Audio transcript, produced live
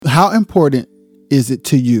How important is it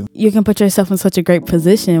to you? You can put yourself in such a great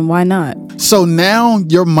position. Why not? So now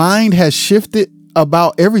your mind has shifted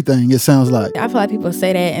about everything, it sounds like. I feel like people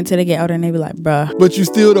say that until they get older and they be like, bruh. But you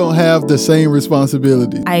still don't have the same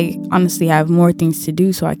responsibility. I honestly have more things to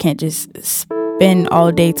do, so I can't just spend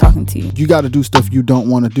all day talking to you. You got to do stuff you don't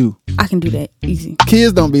want to do. I can do that easy.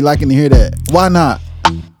 Kids don't be liking to hear that. Why not?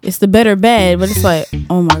 It's the better bad, but it's like,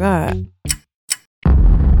 oh my God.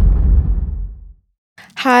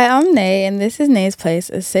 Hi, I'm Nay, and this is Nay's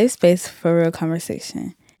Place, a safe space for real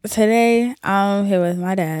conversation. Today, I'm here with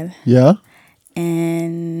my dad. Yeah.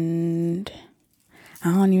 And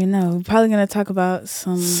I don't even know. We're probably going to talk about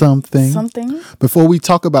something. Before we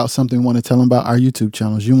talk about something, we want to tell them about our YouTube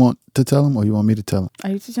channels. You want to tell them or you want me to tell them?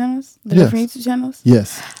 Our YouTube channels? The different YouTube channels?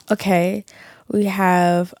 Yes. Okay. We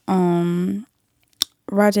have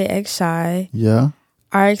Rajay X Shy. Yeah.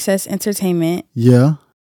 RXS Entertainment. Yeah.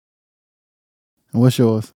 And what's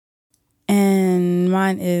yours? And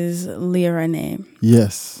mine is Leah Renee.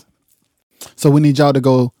 Yes. So we need y'all to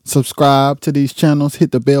go subscribe to these channels,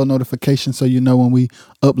 hit the bell notification so you know when we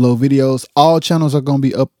upload videos. All channels are going to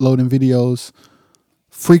be uploading videos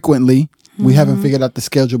frequently. Mm-hmm. We haven't figured out the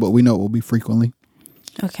schedule, but we know it will be frequently.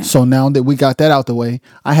 Okay. So now that we got that out the way,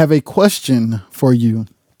 I have a question for you.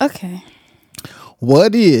 Okay.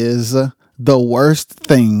 What is the worst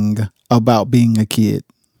thing about being a kid?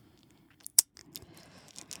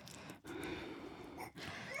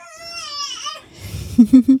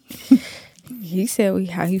 He said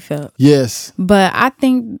how he felt. Yes. But I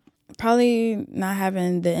think probably not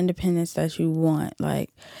having the independence that you want. Like,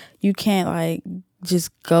 you can't, like, just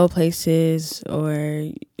go places or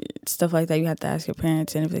stuff like that. You have to ask your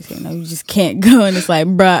parents, and if they say no, you just can't go. And it's like,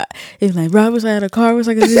 bruh. It's like, bruh, I wish I had a car. I wish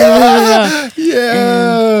I could do that.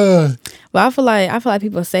 Yeah. But I feel like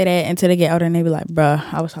people say that until they get older and they be like, bruh,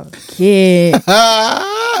 I wish I was a kid.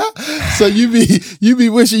 So you be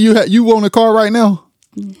wishing you want a car right now?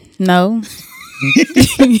 No.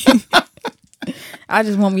 I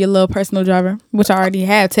just want me a little personal driver, which I already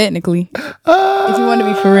have technically. If you want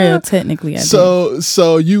to be for real, technically I do.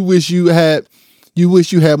 So you wish you had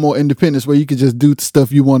more independence where you could just do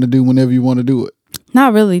stuff you want to do whenever you want to do it.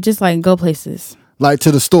 Not really, just like go places. Like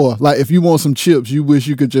to the store. Like if you want some chips, you wish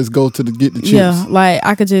you could just go to get the chips. Yeah, like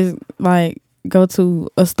I could just like go to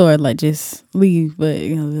a store, like just leave, but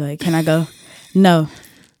you know, like, can I go? No.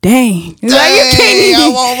 Dang. Like, you can't even. I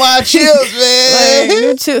want my chips, man. Like,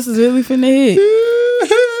 your chips is really finna hit.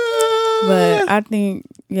 But I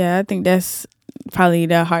think that's probably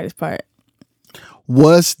the hardest part.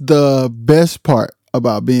 What's the best part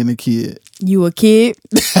about being a kid? You a kid.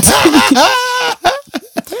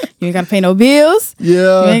 You ain't gotta pay no bills.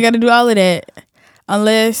 Yeah. You ain't gotta do all of that.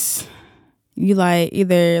 Unless you like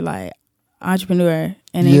either like entrepreneur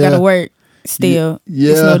and then you gotta work still.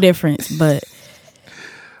 Yeah. It's no difference.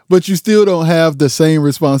 But you still don't have the same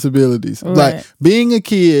responsibilities. Right. Like being a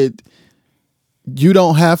kid, you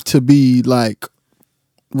don't have to be like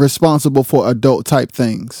responsible for adult type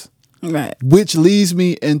things. Right. Which leads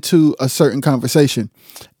me into a certain conversation.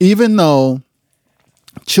 Even though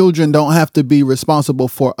children don't have to be responsible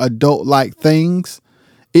for adult like things,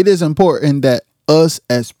 it is important that us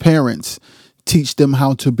as parents teach them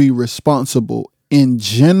how to be responsible in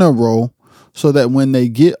general so that when they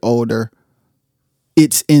get older,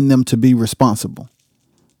 it's in them to be responsible.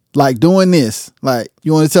 Like doing this. Like,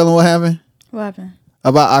 you want to tell them what happened? What happened?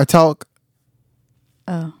 About our talk?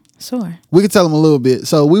 Oh, sure. We could tell them a little bit.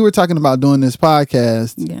 So we were talking about doing this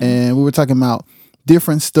podcast and we were talking about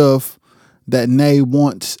different stuff that Nay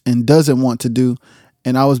wants and doesn't want to do.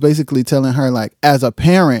 And I was basically telling her, like, as a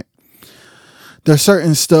parent, there's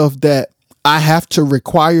certain stuff that I have to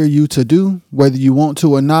require you to do, whether you want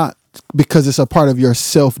to or not, because it's a part of your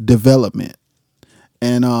self-development.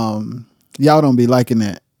 And y'all don't be liking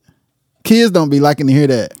that. Kids don't be liking to hear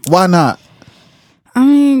that. Why not? I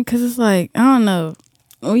mean, because it's like, I don't know.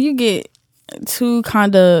 When you get two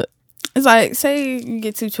kind of, it's like, say you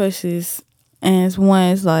get two choices and one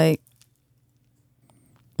is like,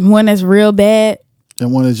 one that's real bad.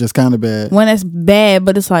 And one is just kind of bad. One that's bad,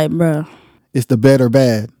 but it's like, bro. It's the better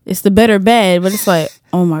bad. It's the better bad, but it's like,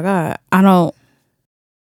 oh my God. I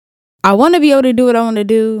want to be able to do what I want to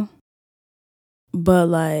do. But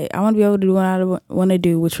like, I want to be able to do what I want to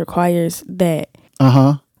do, which requires that.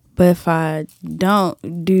 Uh-huh. But if I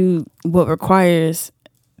don't do what requires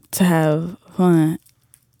to have fun,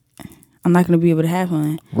 I'm not going to be able to have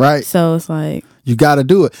fun. Right. So it's like, you got to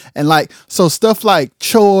do it. And like, so stuff like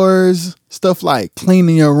chores, stuff like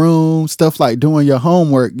cleaning your room, stuff like doing your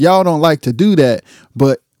homework, y'all don't like to do that.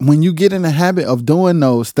 But when you get in the habit of doing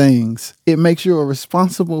those things, it makes you a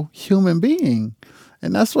responsible human being.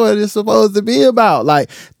 And that's what it's supposed to be about. Like,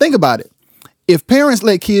 think about it. If parents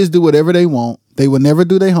let kids do whatever they want, they would never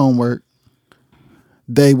do their homework.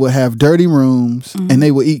 They would have dirty rooms, and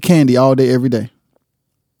they would eat candy all day, every day.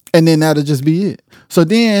 And then that'll just be it. So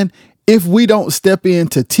then if we don't step in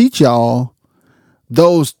to teach y'all,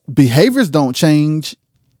 those behaviors don't change.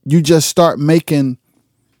 You just start making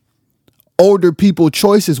older people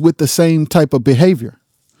choices with the same type of behavior.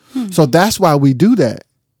 So that's why we do that.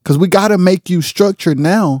 Because we got to make you structured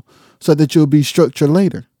now so that you'll be structured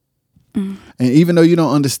later. And even though you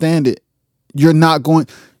don't understand it, you're not going,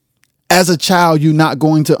 as a child, you're not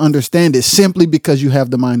going to understand it simply because you have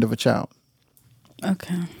the mind of a child.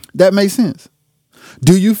 Okay. That makes sense.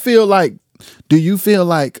 Do you feel like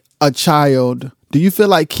a child, do you feel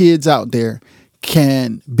like kids out there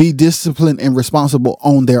can be disciplined and responsible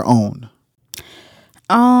on their own?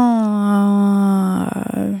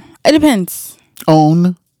 It depends.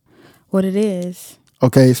 On what it is.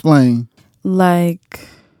 Okay, explain. Like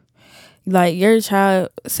your child,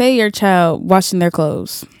 say your child washing their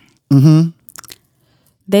clothes.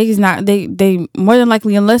 They more than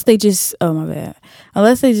likely, unless they just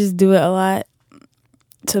unless they just do it a lot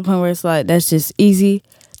to the point where it's like that's just easy,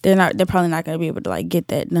 they're probably not gonna be able to like get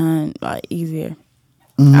that done like easier.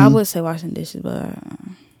 I would say washing dishes, but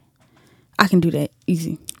I can do that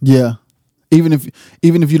easy. Yeah. Even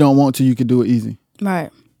if you don't want to, you can do it easy.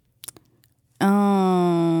 Right.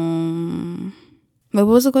 But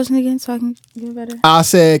what was the question again, so I can get it better? I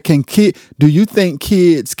said, do you think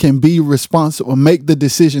kids can be responsible, make the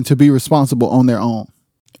decision to be responsible on their own?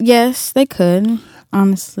 Yes, they could,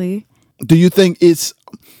 honestly. Do you think it's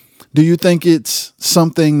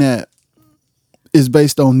something that is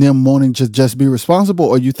based on them wanting to just be responsible,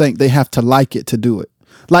 or you think they have to like it to do it?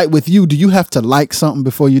 Like with you, do you have to like something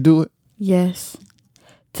before you do it? Yes.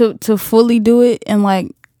 To fully do it and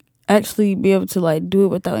like actually be able to like do it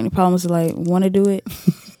without any problems, like want to do it.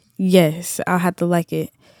 Yes, I'll have to like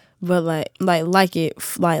it, but like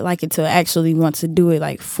it to actually want to do it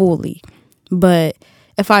like fully. But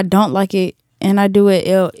if I don't like it and I do it,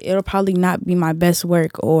 it'll probably not be my best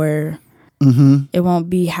work, or it won't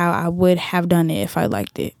be how I would have done it if I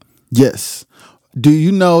liked it. Yes. Do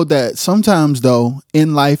you know that sometimes though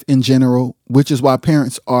in life in general, which is why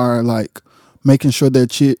parents are like making sure their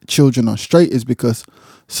children are straight, is because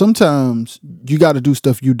sometimes you got to do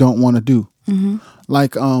stuff you don't want to do.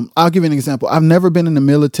 Like, I'll give you an example. I've never been in the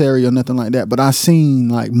military or nothing like that, but I've seen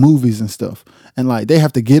like movies and stuff. And like, they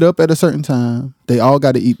have to get up at a certain time. They all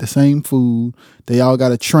got to eat the same food. They all got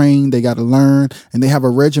to train. They got to learn. And they have a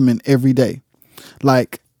regimen every day.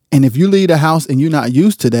 Like, and if you leave the house and you're not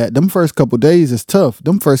used to that, them first couple of days is tough.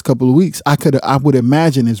 Them first couple of weeks, I would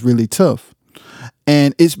imagine is really tough.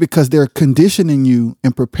 And it's because they're conditioning you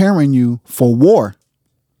and preparing you for war.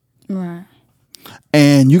 Right.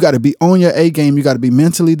 And you got to be on your A game. You got to be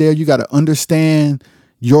mentally there. You got to understand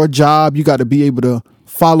your job. You got to be able to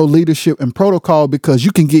follow leadership and protocol, because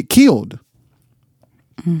you can get killed.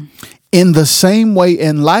 In the same way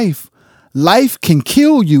in life can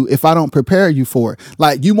kill you if I don't prepare you for it.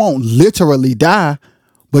 Like, you won't literally die,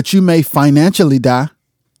 but you may financially die.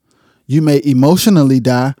 You may emotionally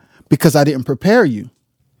die because I didn't prepare you.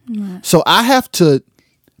 Right. So I have to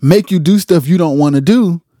make you do stuff you don't want to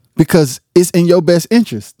do because it's in your best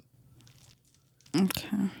interest.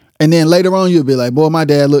 Okay. And then later on, you'll be like, boy, my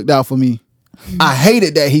dad looked out for me. I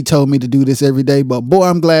hated that he told me to do this every day, but boy,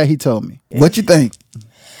 I'm glad he told me. What you think?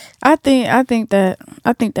 I think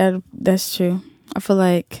that's true. I feel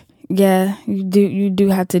like, yeah, you do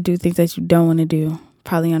have to do things that you don't want to do,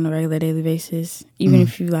 probably on a regular daily basis. Even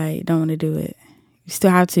if you like don't want to do it, you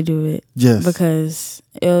still have to do it. Yes. Because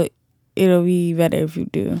it'll be better if you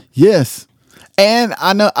do. Yes. And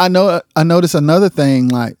I notice another thing,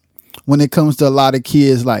 like when it comes to a lot of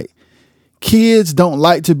kids, like kids don't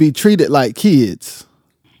like to be treated like kids,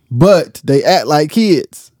 but they act like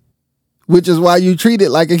kids, which is why you treat it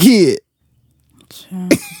like a kid. Sure.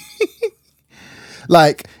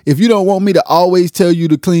 Like, if you don't want me to always tell you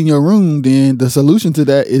to clean your room, then the solution to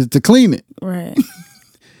that is to clean it. Right.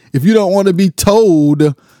 If you don't want to be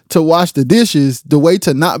told to wash the dishes, the way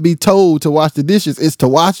to not be told to wash the dishes is to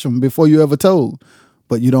wash them before you ever told.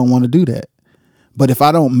 But you don't want to do that. But if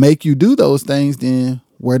I don't make you do those things, then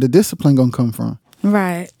where the discipline gonna come from?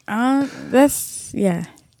 Right. That's, yeah.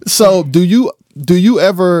 So do you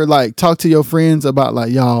ever like talk to your friends about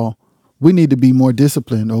like, y'all, we need to be more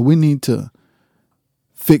disciplined, or we need to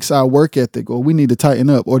fix our work ethic, or we need to tighten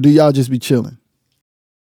up, or do y'all just be chilling?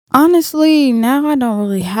 Honestly, now I don't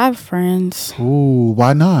really have friends. Ooh,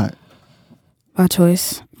 why not? By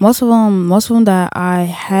choice. Most of them that I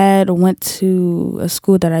had went to a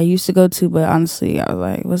school that I used to go to, but honestly, I was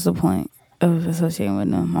like, what's the point of associating with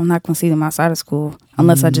them? I'm not going to see them outside of school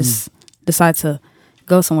unless I just decide to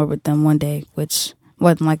go somewhere with them one day, which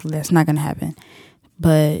more than likely that's not going to happen.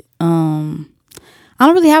 But I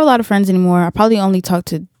don't really have a lot of friends anymore. I probably only talk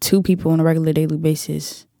to 2 people on a regular daily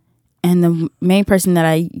basis. And the main person that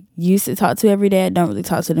I used to talk to every day, I don't really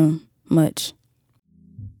talk to them much.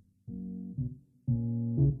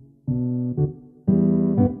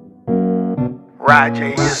 Roger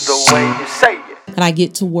is the way you say it. And I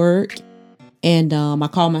get to work and I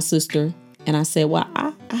call my sister and I said, well,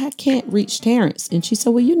 I can't reach Terrence. And she said,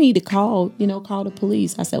 well, you need to call the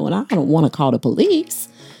police. I said, well, I don't want to call the police.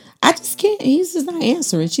 I just can't. He's just not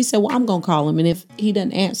answering. She said, well, I'm going to call him. And if he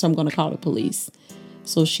doesn't answer, I'm going to call the police.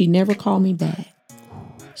 So she never called me back.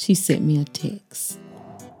 She sent me a text.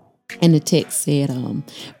 And the text said,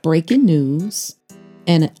 breaking news,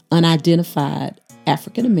 an unidentified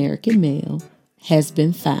African-American male has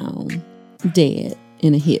been found dead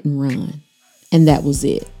in a hit and run. And that was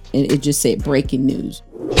it. And it just said breaking news.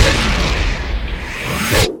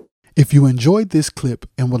 If you enjoyed this clip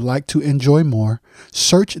and would like to enjoy more,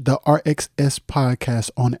 search the RXS Podcast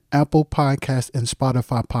on Apple Podcasts and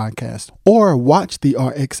Spotify Podcasts, or watch the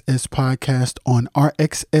RXS Podcast on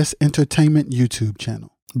RXS Entertainment YouTube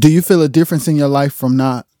channel. Do you feel a difference in your life from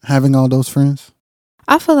not having all those friends?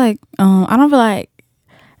 I feel like, I don't feel like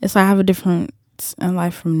it's like I have a difference in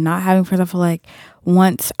life from not having friends. I feel like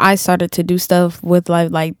once I started to do stuff with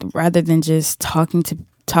like rather than just talking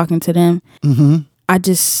to them, I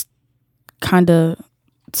just kind of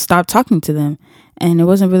stopped talking to them. And it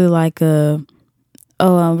wasn't really like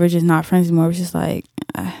we're just not friends anymore. It was just like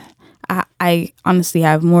I honestly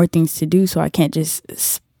have more things to do, so I can't just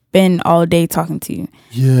spend all day talking to you.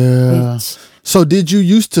 Yeah. So did you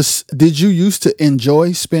used to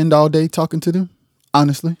enjoy spend all day talking to them?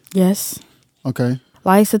 Honestly? Yes. Okay.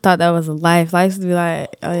 Well, I used to thought that was a life. I used to be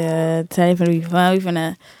like, oh yeah, today's gonna be fun. We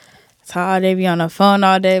finna talk all day, be on the phone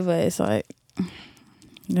all day, but it's like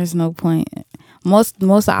there's no point. Most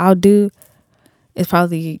I'll do is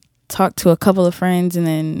probably talk to a couple of friends and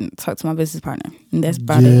then talk to my business partner. And that's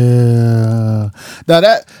about it. Yeah.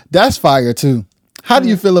 Now that's fire too. How do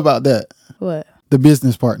you feel about that? What? The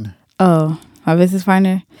business partner. Oh, my business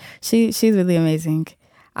partner. She's really amazing.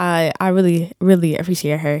 I really, really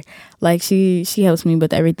appreciate her. Like she helps me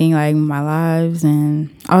with everything, like my lives, and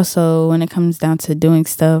also when it comes down to doing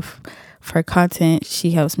stuff for content,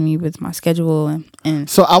 she helps me with my schedule and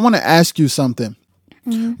So I want to ask you something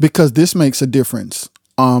because this makes a difference.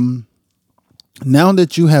 Now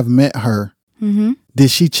that you have met her, did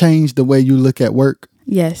she change the way you look at work?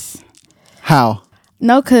 Yes. How?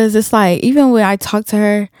 No, because it's like even when I talk to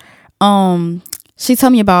her, she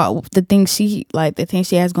told me about the things she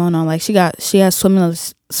has going on. Like she has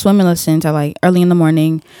swimming lessons at like early in the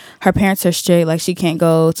morning. Her parents are strict. Like she can't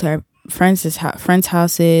go to her friends'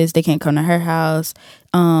 houses. They can't come to her house.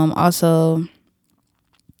 Also,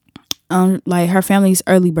 like her family's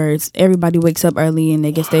early birds. Everybody wakes up early and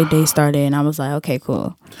they get their day started. And I was like, okay,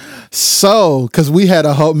 cool. So, because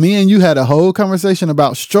me and you had a whole conversation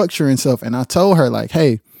about structure and stuff, and I told her like,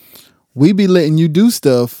 hey, we be letting you do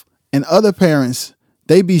stuff. And other parents,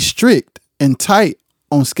 they be strict and tight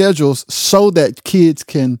on schedules so that kids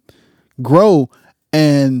can grow.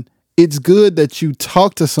 And it's good that you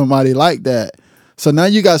talk to somebody like that. So now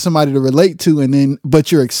you got somebody to relate to,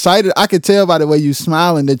 but you're excited. I could tell by the way you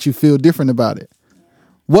smiling that you feel different about it.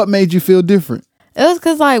 What made you feel different? It was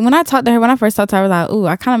because like when I first talked to her, I was like, ooh,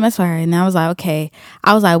 I kind of mess with her. And I was like, okay.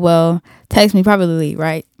 I was like, well, text me privately,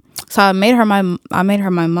 right? So I made her my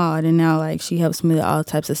mod, and now like she helps me with all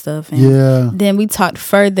types of stuff. And then we talked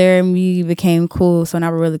further, and we became cool. So now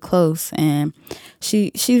we're really close, and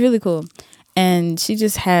she's really cool, and she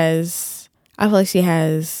just has. I feel like she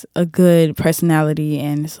has a good personality,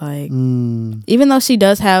 and it's like even though she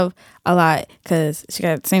does have a lot, because she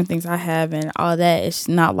got the same things I have and all that, it's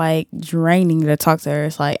not like draining to talk to her.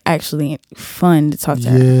 It's like actually fun to talk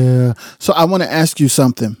to her. Yeah. So I want to ask you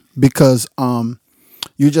something because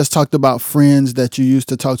you just talked about friends that you used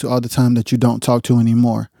to talk to all the time that you don't talk to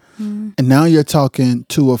anymore. And now you're talking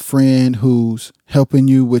to a friend who's helping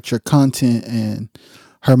you with your content, and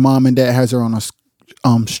her mom and dad has her on a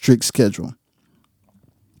strict schedule.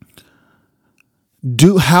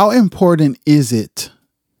 How important is it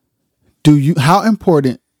to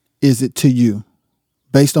you,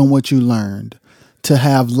 based on what you learned, to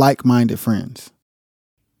have like-minded friends?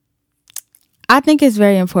 I think it's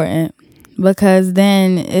very important. Because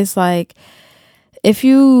then it's like if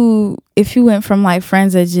you went from like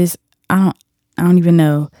friends that just I don't even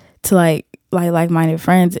know to like like-minded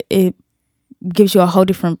friends, it gives you a whole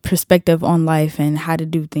different perspective on life and how to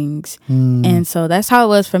do things. And so that's how it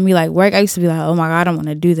was for me. Like work, I used to be like, oh my God, I don't want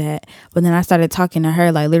to do that. But then I started talking to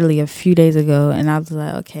her like literally a few days ago, and I was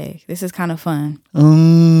like, okay, this is kind of fun.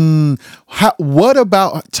 What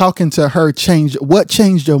about talking to her what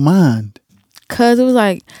changed your mind? Cause it was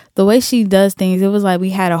like the way she does things, it was like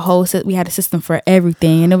we had a system for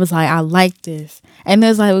everything, and it was like, I like this. And it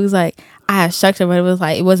was like I had structure, but it was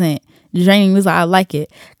like, it wasn't draining. It was like, I like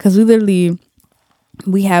it. Cause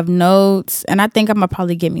we have notes, and I think I'm gonna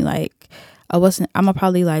probably get me like I'm gonna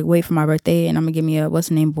probably like wait for my birthday, and I'm gonna get me a what's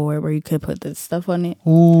the name board where you could put the stuff on it.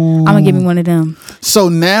 Ooh. I'm gonna give me one of them. So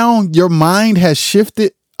now your mind has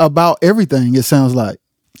shifted about everything, it sounds like.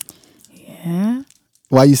 Yeah.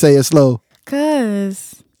 Why you say it slow?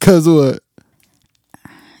 Cause what?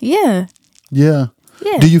 Yeah. Yeah.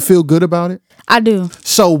 Yeah. Do you feel good about it? I do.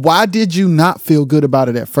 So why did you not feel good about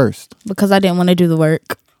it at first? Because I didn't want to do the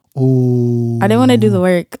work. Ooh. I didn't want to do the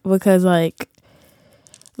work because like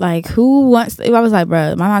who wants, I was like,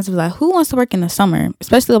 bro, my mom was like, who wants to work in the summer,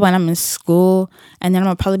 especially when I'm in school, and then I'm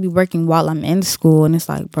gonna probably be working while I'm in school. And it's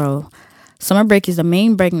like, bro, summer break is the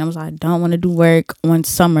main break, and I was like, I don't want to do work on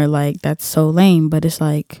summer, like that's so lame. But it's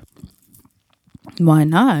like, why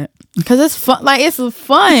not? Because it's fun. Like it's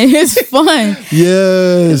fun. It's fun.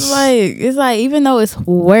 Yes. It's like even though it's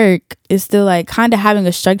work, it's still like kind of having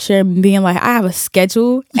a structure and being like, I have a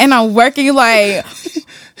schedule and I'm working like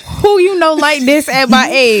who like this at my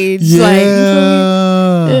age.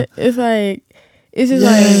 Yeah. Like it's like it's just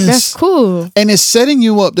like that's cool. And it's setting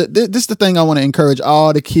you up. This is the thing I want to encourage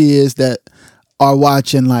all the kids that are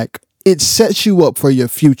watching. Like it sets you up for your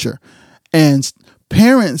future. And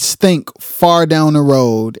parents think far down the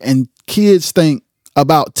road and kids think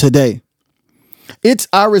about today. It's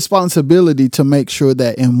our responsibility to make sure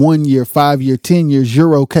that in 1 year, 5 years, 10 years,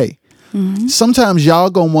 you're okay. Mm-hmm. Sometimes y'all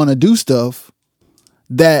gonna want to do stuff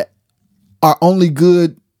that are only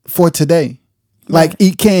good for today. Like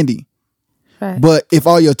eat candy. Right. But if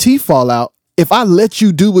all your teeth fall out, if I let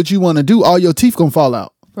you do what you want to do, all your teeth gonna fall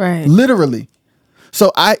out. Right. Literally.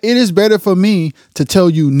 So it is better for me to tell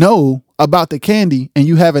you no about the candy and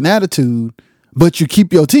you have an attitude, but you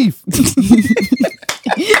keep your teeth.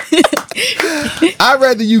 I'd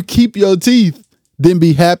rather you keep your teeth than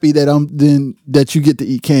be happy that you get to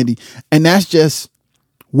eat candy. And that's just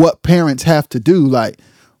what parents have to do. Like,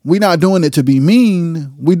 we're not doing it to be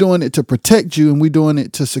mean. We're doing it to protect you, and we're doing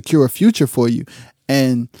it to secure a future for you.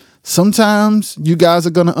 And sometimes you guys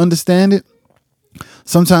are going to understand it.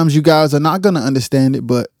 Sometimes you guys are not going to understand it,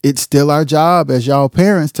 but it's still our job as y'all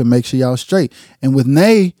parents to make sure y'all straight. And with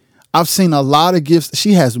Nay, I've seen a lot of gifts.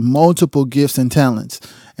 She has multiple gifts and talents.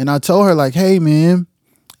 And I told her like, hey man,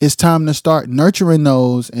 it's time to start nurturing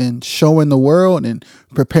those and showing the world and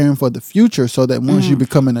preparing for the future so that once you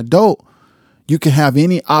become an adult, you can have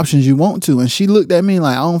any options you want to. And she looked at me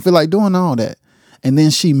like, I don't feel like doing all that. And then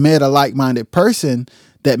she met a like-minded person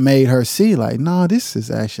that made her see like, no, this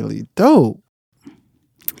is actually dope.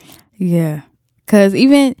 Yeah. Cause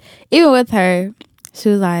even with her, she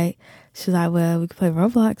was like, well, we could play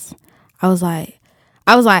Roblox. I was like,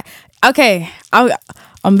 okay,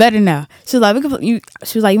 I'm better now. She was like,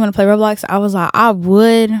 she was like, you want to play Roblox? I was like, I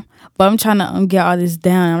would, but I'm trying to get all this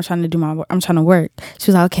down. I'm trying to work. She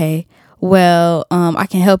was like, okay, well, I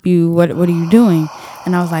can help you. What are you doing?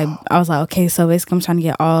 And I was like, okay, so basically I'm trying to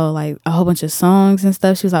get all like a whole bunch of songs and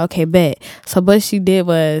stuff. She was like, okay, bet. So what she did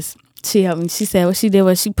was, she helped me. She said what she did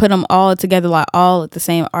was she put them all together, like all the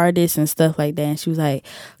same artists and stuff like that. And she was like,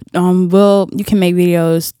 well, you can make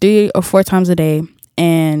videos 3 or 4 times a day.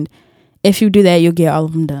 And if you do that, you'll get all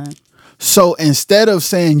of them done. So instead of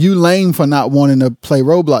saying you lame for not wanting to play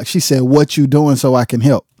Roblox, she said, what you doing so I can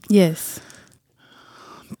help? Yes.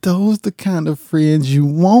 Those the kind of friends you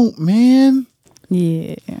want, man.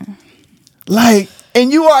 Yeah. Like,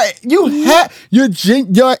 and your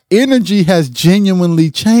energy has genuinely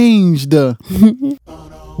changed.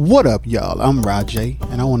 What up, y'all? I'm Rajay,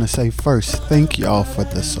 and I want to say first, thank y'all for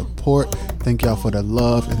the support, thank y'all for the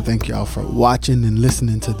love, and thank y'all for watching and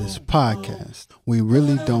listening to this podcast. We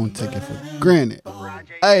really don't take it for granted.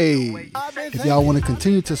 Hey, if y'all want to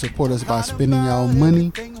continue to support us by spending y'all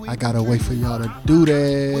money, I got a way for y'all to do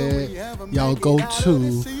that. Y'all go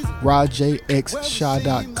to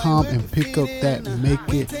rajxshaw.com and pick up that Make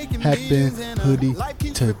It Happen hoodie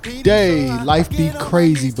today. Life be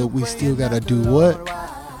crazy, but we still got to do what?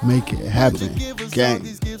 Make it happen, gang.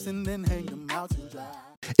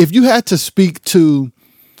 If you had to speak to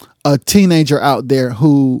a teenager out there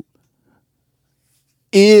who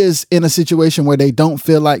is in a situation where they don't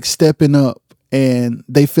feel like stepping up and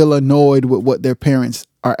they feel annoyed with what their parents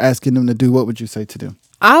are asking them to do, what would you say to them?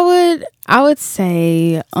 I would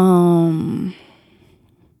say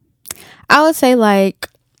like,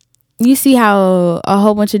 you see how a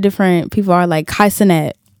whole bunch of different people are like Kai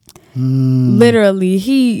Cenat. Literally,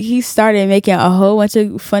 he started making a whole bunch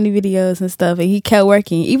of funny videos and stuff, and he kept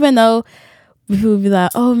working, even though people would be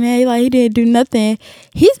like, oh man, like he didn't do nothing.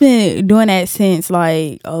 He's been doing that since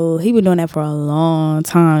like, he been doing that for a long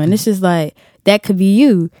time, and it's just like, that could be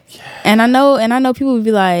you. Yes. And I know people would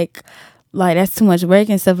be like that's too much work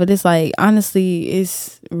and stuff, but it's like, honestly,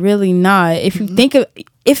 it's really not. If you think of,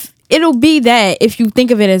 if it'll be that, if you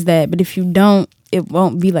think of it as that, but if you don't, it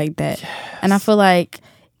won't be like that. Yes. And I feel like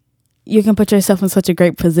you can put yourself in such a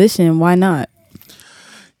great position. Why not?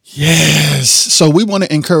 Yes. So we want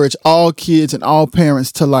to encourage all kids and all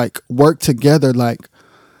parents to like work together. Like,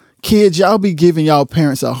 kids, y'all be giving y'all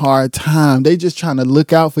parents a hard time. They just trying to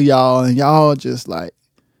look out for y'all, and y'all just like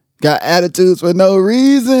got attitudes for no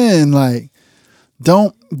reason. Like,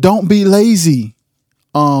 don't be lazy.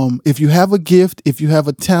 If you have a gift, if you have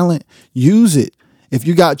a talent, use it. If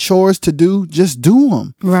you got chores to do, just do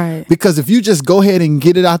them. Right. Because if you just go ahead and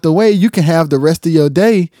get it out the way, you can have the rest of your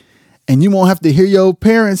day and you won't have to hear your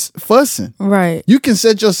parents fussing. Right. You can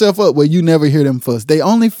set yourself up where you never hear them fuss. They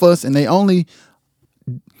only fuss and they only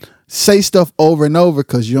say stuff over and over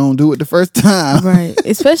because you don't do it the first time. Right.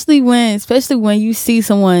 Especially when you see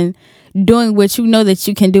someone doing what you know that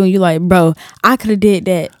you can do, and you're like, bro, I could have did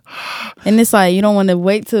that. And it's like, you don't want to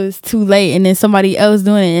wait till it's too late and then somebody else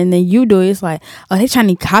doing it and then you do it. It's like, oh, they trying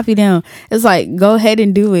to copy them. It's like, go ahead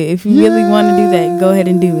and do it. If you really want to do that, go ahead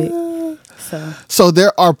and do it. So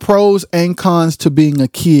there are pros and cons to being a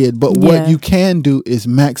kid, but what you can do is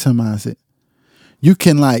maximize it. You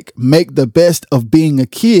can like make the best of being a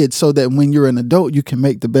kid so that when you're an adult, you can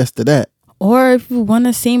make the best of that. Or if you want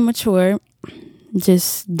to seem mature,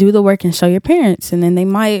 just do the work and show your parents, and then they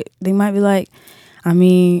might be like, I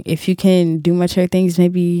mean, if you can do mature things,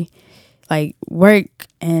 maybe like work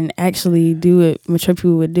and actually do what mature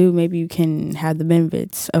people would do, maybe you can have the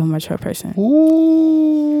benefits of a mature person.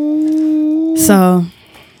 Ooh. So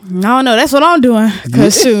I don't know. That's what I'm doing.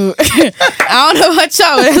 Cause shoot, I don't know about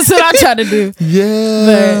y'all. But that's what I try to do.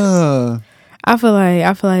 Yeah. But I feel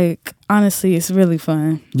like honestly, it's really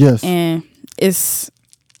fun. Yes. And it's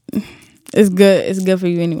good. It's good for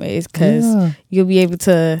you anyways, because you'll be able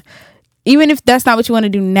to, even if that's not what you want to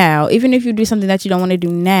do now, even if you do something that you don't want to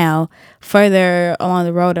do now, further along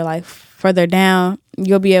the road or like further down,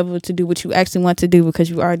 you'll be able to do what you actually want to do because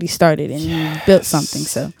you already started and you built something.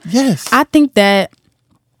 So I think that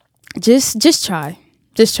just try.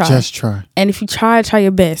 And if you try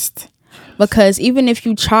your best, because even if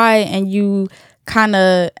you try and you kind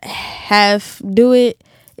of half do it,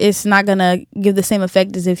 it's not gonna give the same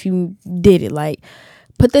effect as if you did it. Like,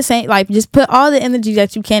 just put all the energy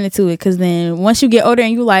that you can into it, because then once you get older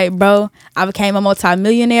and you like, bro, I became a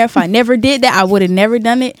multi-millionaire. If I never did that, I would have never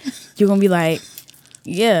done it. You're gonna be like,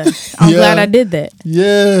 yeah, I'm glad I did that.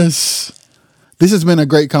 Yes. This has been a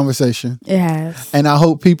great conversation. It has. And I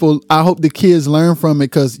hope the kids learn from it,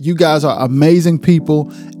 because you guys are amazing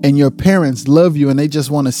people and your parents love you and they just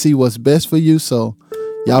want to see what's best for you. So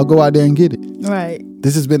y'all go out there and get it. Right.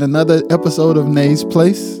 This has been another episode of Nay's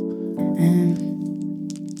Place.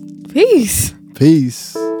 Peace.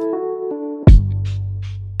 Peace.